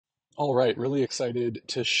All right, really excited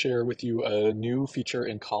to share with you a new feature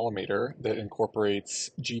in Collimator that incorporates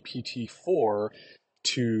GPT-4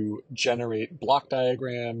 to generate block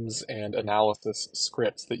diagrams and analysis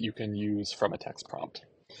scripts that you can use from a text prompt.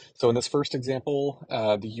 So in this first example,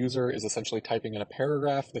 the user is essentially typing in a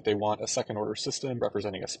paragraph that they want a second order system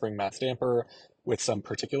representing a spring mass damper with some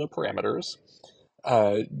particular parameters.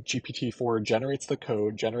 GPT-4 generates the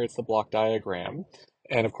code, generates the block diagram,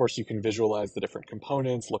 and of course you can visualize the different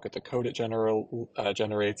components, look at the code it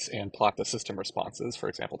generates, and plot the system responses, for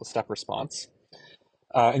example, the step response.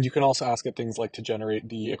 And you can also ask it things like to generate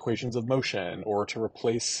the equations of motion or to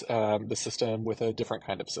replace the system with a different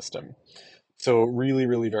kind of system. So really,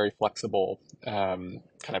 really very flexible, kind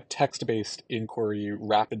of text-based inquiry,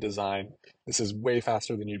 rapid design. This is way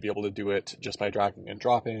faster than you'd be able to do it just by dragging and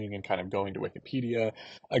dropping and kind of going to Wikipedia.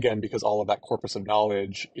 Again, because all of that corpus of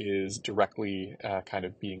knowledge is directly kind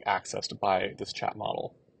of being accessed by this chat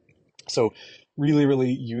model. So really,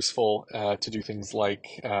 really useful to do things like,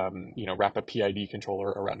 wrap a PID controller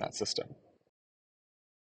around that system.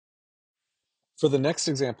 For the next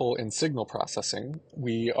example in signal processing,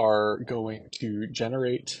 we are going to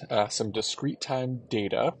generate some discrete time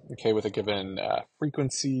data, okay, with a given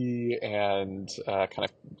frequency and kind of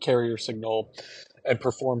carrier signal, and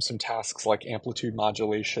perform some tasks like amplitude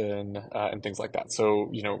modulation and things like that.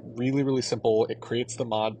 So, really, really simple. It creates the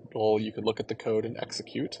model. You can look at the code and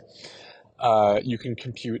execute. You can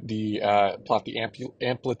compute plot the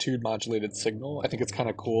amplitude modulated signal. I think it's kind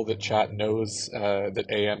of cool that chat knows that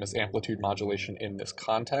AM is amplitude modulation in this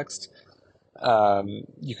context.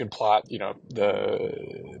 You can plot,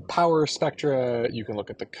 the power spectra. You can look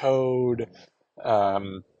at the code.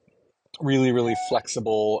 Really, really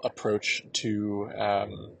flexible approach to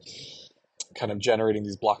kind of generating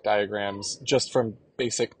these block diagrams just from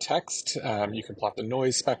basic text. You can plot the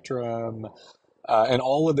noise spectrum. And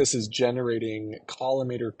all of this is generating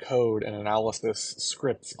collimator code and analysis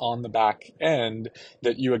scripts on the back end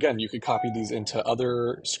that you could copy these into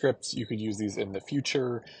other scripts. You could use these in the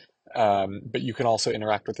future, but you can also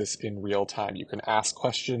interact with this in real time. You can ask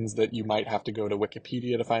questions that you might have to go to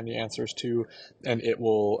Wikipedia to find the answers to, and it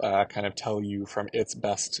will kind of tell you from its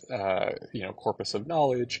best, corpus of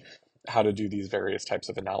knowledge how to do these various types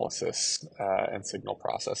of analysis and signal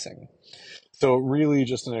processing. So really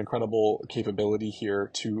just an incredible capability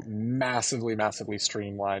here to massively, massively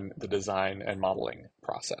streamline the design and modeling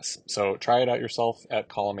process. So try it out yourself at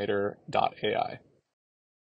Collimator.ai.